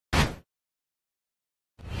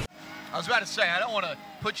I was about to say, I don't want to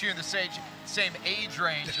put you in the same age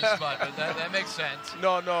range as Spud, but that makes sense.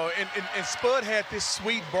 No. And Spud had this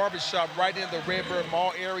sweet barbershop right in the Redbird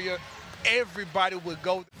Mall area. Everybody would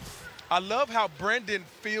go. I love how Brandon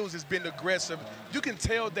Fields has been aggressive. You can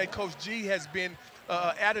tell that Coach G has been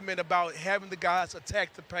adamant about having the guys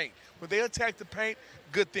attack the paint. When they attack the paint,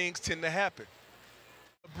 good things tend to happen.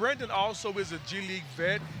 Brandon also is a G League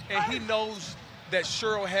vet, and he knows that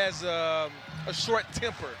Cheryl has a short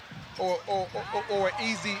temper or an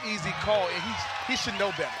easy call, and he should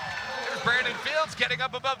know better. There's Brandon Fields getting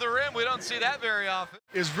up above the rim. We don't see that very often.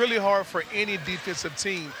 It's really hard for any defensive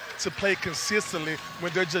team to play consistently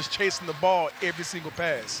when they're just chasing the ball every single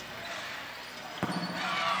pass.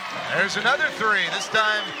 There's another three. This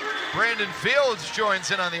time, Brandon Fields joins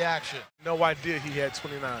in on the action. No idea he had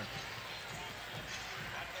 29.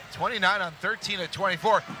 29 on 13 at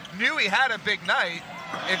 24. Knew he had a big night.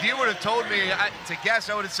 If you would have told me to guess,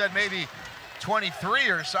 I would have said maybe 23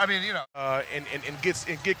 or so. I mean, you know.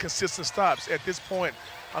 And get consistent stops. At this point,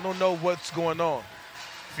 I don't know what's going on.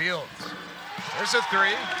 Fields. There's a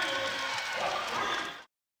three.